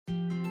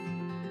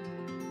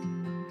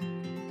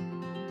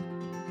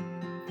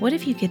What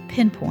if you could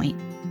pinpoint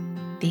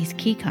these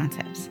key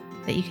concepts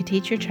that you could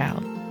teach your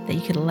child, that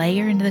you could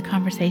layer into the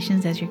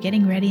conversations as you're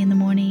getting ready in the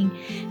morning,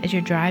 as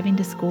you're driving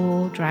to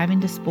school, driving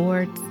to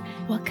sports?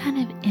 What kind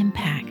of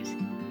impact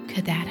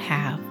could that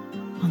have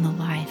on the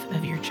life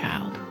of your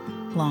child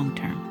long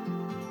term?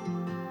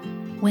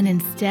 When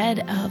instead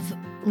of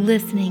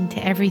listening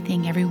to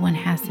everything everyone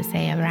has to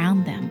say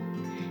around them,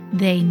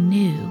 they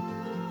knew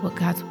what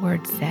God's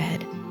word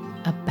said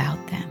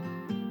about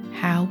them,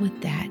 how would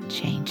that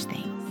change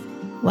things?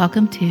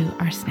 Welcome to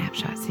our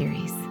Snapshot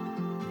series,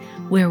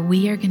 where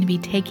we are going to be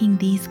taking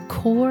these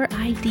core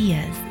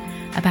ideas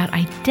about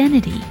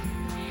identity,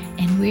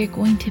 and we're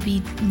going to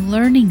be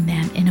learning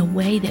them in a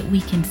way that we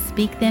can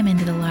speak them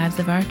into the lives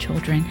of our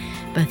children,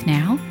 both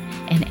now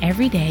and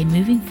every day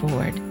moving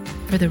forward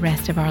for the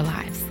rest of our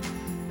lives.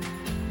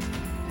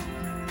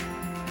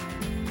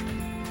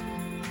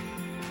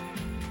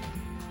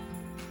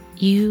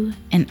 You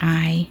and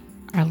I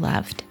are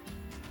loved,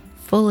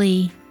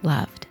 fully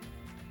loved.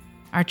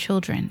 Our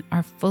children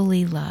are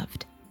fully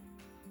loved.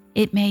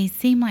 It may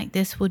seem like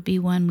this would be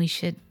one we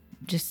should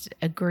just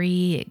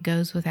agree. It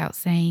goes without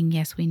saying,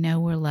 yes, we know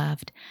we're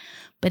loved.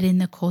 But in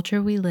the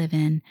culture we live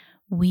in,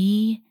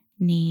 we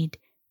need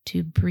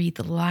to breathe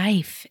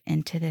life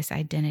into this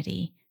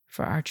identity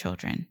for our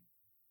children,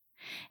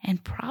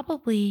 and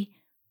probably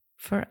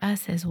for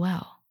us as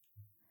well.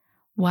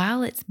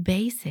 While it's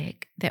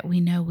basic that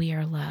we know we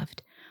are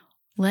loved,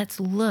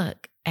 let's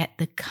look at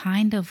the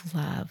kind of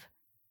love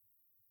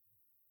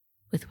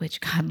with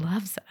which God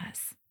loves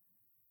us,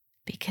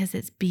 because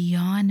it's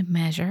beyond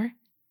measure,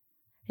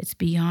 it's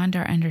beyond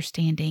our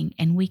understanding,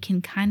 and we can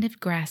kind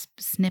of grasp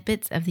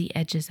snippets of the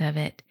edges of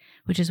it,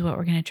 which is what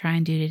we're going to try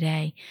and do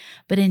today.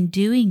 But in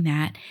doing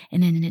that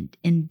and in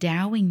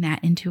endowing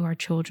that into our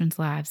children's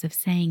lives, of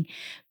saying,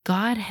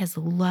 God has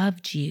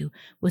loved you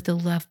with a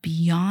love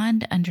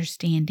beyond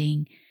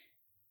understanding,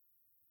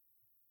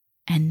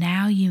 and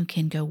now you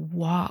can go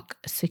walk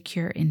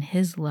secure in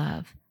His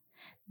love,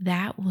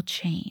 that will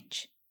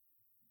change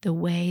the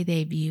way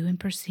they view and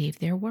perceive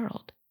their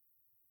world.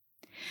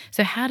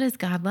 So how does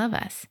God love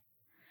us?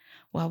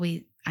 Well,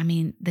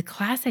 the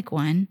classic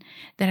one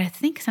that I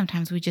think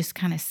sometimes we just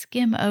kind of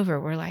skim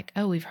over, we're like,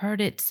 oh, we've heard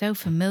it, so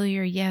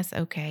familiar, yes,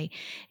 okay,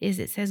 is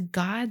it says,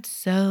 God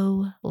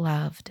so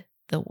loved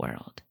the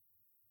world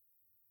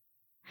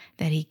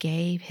that He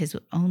gave His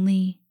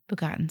only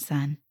begotten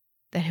Son,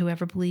 that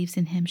whoever believes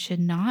in Him should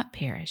not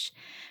perish,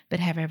 but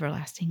have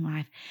everlasting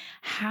life.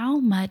 How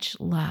much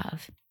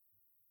love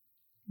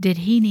did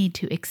He need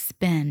to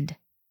expend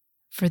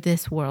for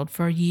this world,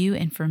 for you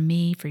and for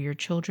me, for your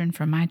children,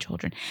 for my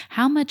children?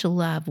 How much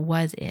love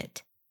was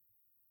it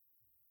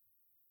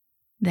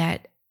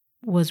that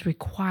was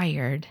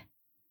required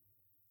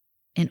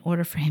in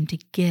order for Him to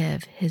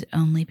give His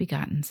only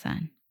begotten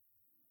Son?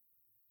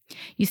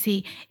 You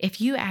see,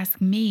 if you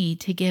ask me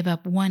to give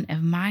up one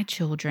of my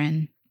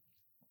children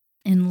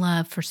in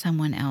love for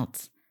someone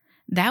else,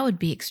 that would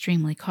be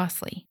extremely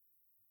costly.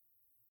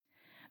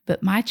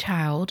 But my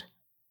child,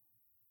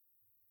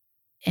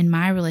 and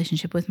my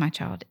relationship with my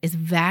child, is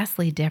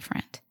vastly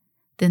different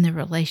than the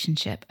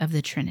relationship of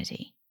the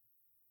Trinity.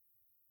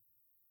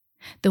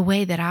 The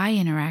way that I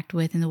interact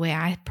with and the way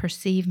I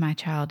perceive my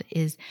child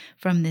is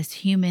from this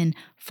human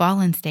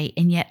fallen state,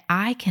 and yet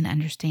I can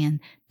understand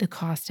the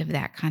cost of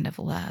that kind of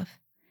love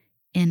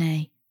in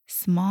a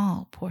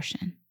small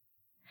portion.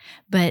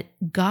 But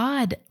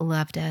God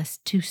loved us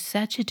to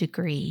such a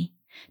degree,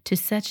 to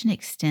such an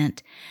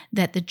extent,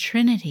 that the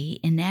Trinity,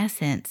 in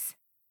essence,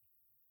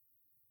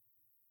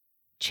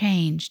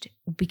 changed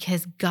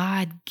because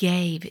God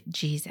gave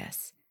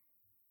Jesus.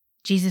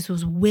 Jesus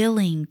was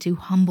willing to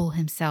humble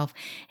Himself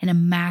in a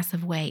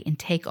massive way and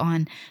take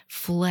on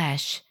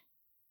flesh,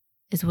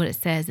 is what it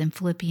says in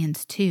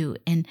Philippians 2.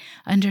 And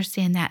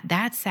understand that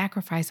that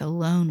sacrifice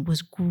alone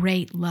was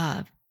great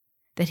love,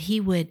 that He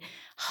would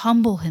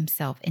humble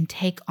Himself and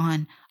take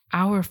on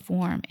our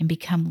form and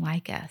become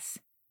like us.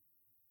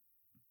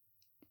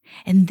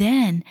 And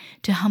then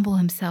to humble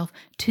Himself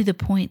to the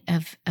point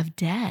of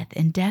death,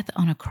 and death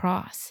on a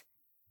cross,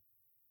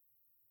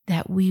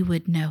 that we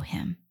would know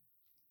Him.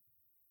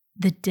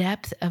 The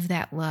depth of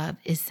that love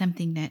is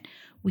something that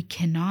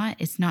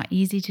it's not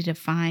easy to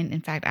define.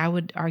 In fact, I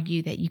would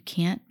argue that you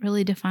can't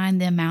really define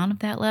the amount of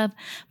that love,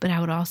 but I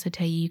would also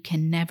tell you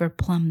can never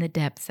plumb the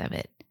depths of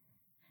it.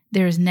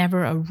 There is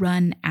never a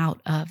run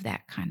out of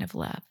that kind of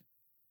love.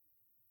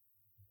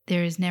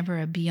 There is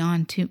never a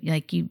beyond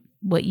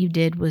what you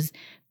did was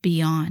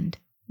beyond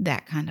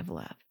that kind of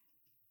love.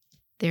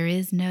 There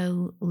is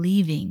no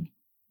leaving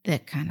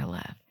that kind of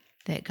love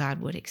that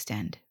God would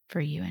extend for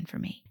you and for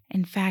me.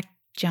 In fact,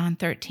 John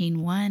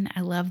 13:1,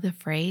 I love the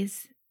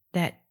phrase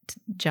that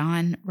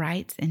John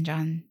writes in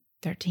John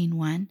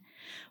 13:1,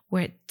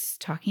 where it's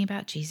talking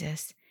about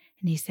Jesus,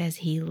 and he says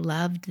He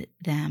loved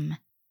them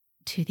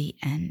to the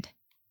end.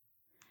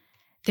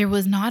 There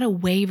was not a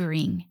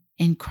wavering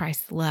in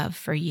Christ's love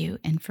for you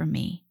and for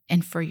me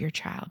and for your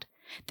child.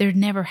 There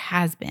never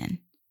has been.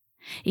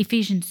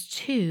 Ephesians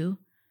 2,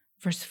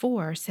 Verse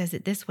 4 says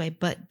it this way,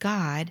 but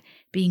God,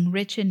 being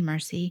rich in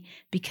mercy,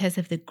 because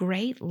of the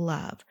great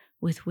love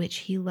with which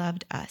he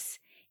loved us,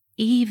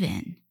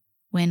 even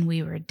when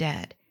we were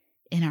dead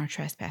in our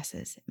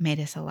trespasses, made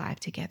us alive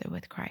together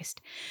with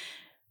Christ.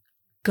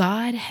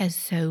 God has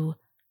so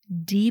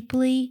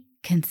deeply,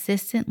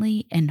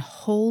 consistently, and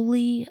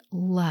wholly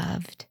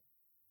loved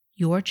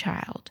your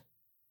child,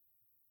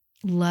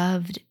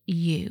 loved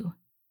you,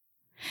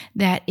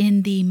 that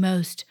in the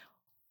most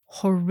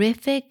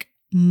horrific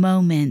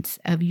moments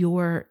of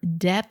your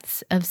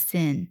depths of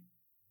sin,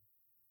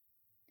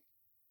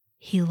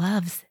 he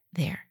loves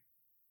there.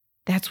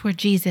 That's where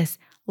Jesus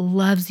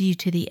loves you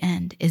to the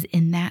end, is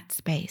in that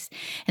space.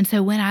 And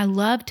so when I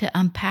love to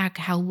unpack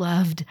how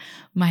loved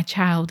my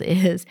child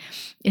is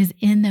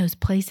in those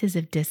places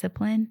of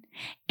discipline.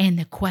 And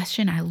the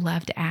question I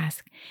love to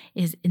ask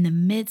is, in the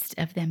midst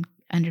of them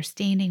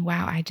understanding,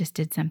 wow, I just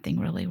did something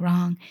really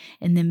wrong,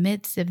 in the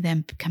midst of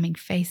them coming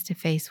face to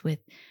face with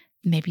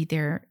maybe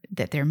they're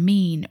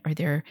mean, or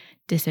they're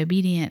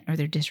disobedient, or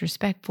they're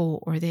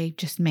disrespectful, or they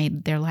just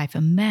made their life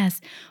a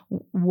mess,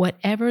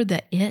 whatever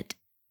the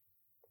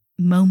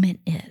moment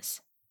is,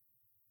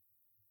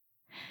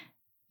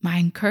 my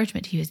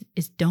encouragement to you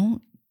is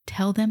don't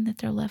tell them that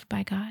they're loved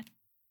by God.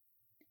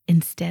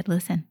 Instead,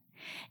 listen.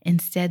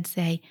 Instead,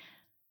 say,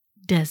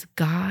 does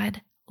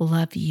God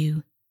love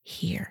you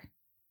here?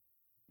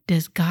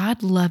 Does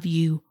God love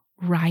you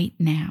right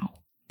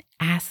now?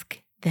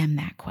 Ask them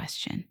that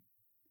question.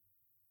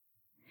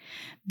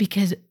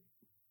 Because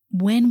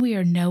when we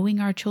are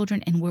knowing our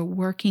children and we're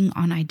working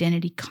on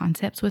identity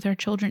concepts with our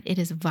children, it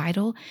is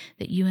vital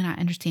that you and I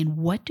understand,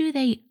 what do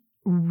they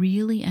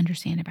really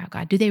understand about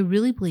God? Do they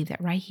really believe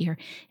that right here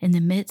in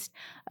the midst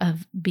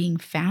of being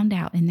found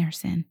out in their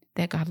sin,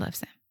 that God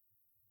loves them?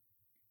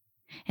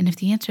 And if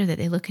the answer that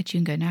they look at you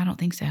and go, no, I don't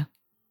think so,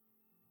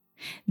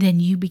 then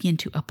you begin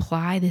to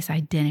apply this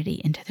identity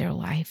into their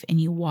life,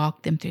 and you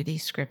walk them through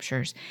these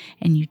scriptures,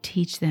 and you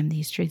teach them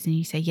these truths, and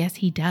you say, yes,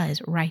 he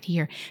does right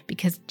here,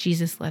 because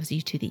Jesus loves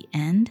you to the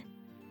end.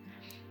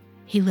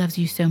 He loves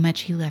you so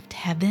much, he left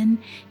heaven,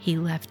 he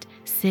left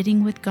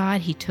sitting with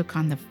God, he took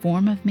on the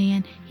form of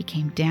man, he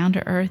came down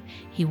to earth,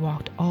 he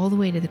walked all the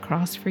way to the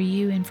cross for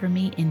you and for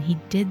me, and he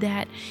did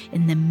that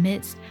in the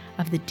midst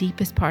of the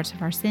deepest parts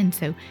of our sin.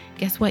 So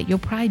guess what? You'll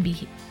probably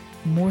be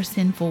more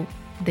sinful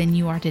than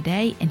you are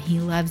today, and he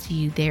loves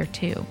you there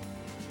too.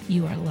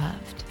 You are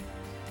loved.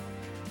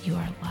 You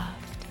are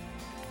loved.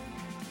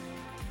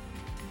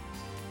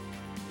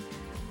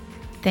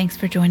 Thanks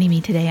for joining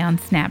me today on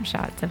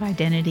Snapshots of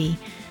Identity.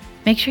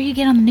 Make sure you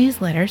get on the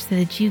newsletter so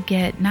that you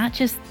get not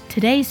just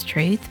today's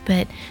truth,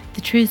 but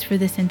the truths for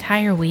this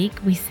entire week.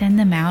 We send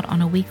them out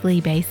on a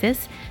weekly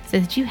basis so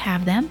that you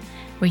have them,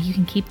 where you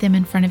can keep them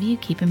in front of you,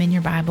 keep them in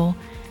your Bible,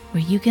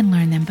 where you can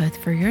learn them both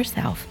for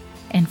yourself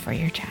and for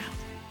your child.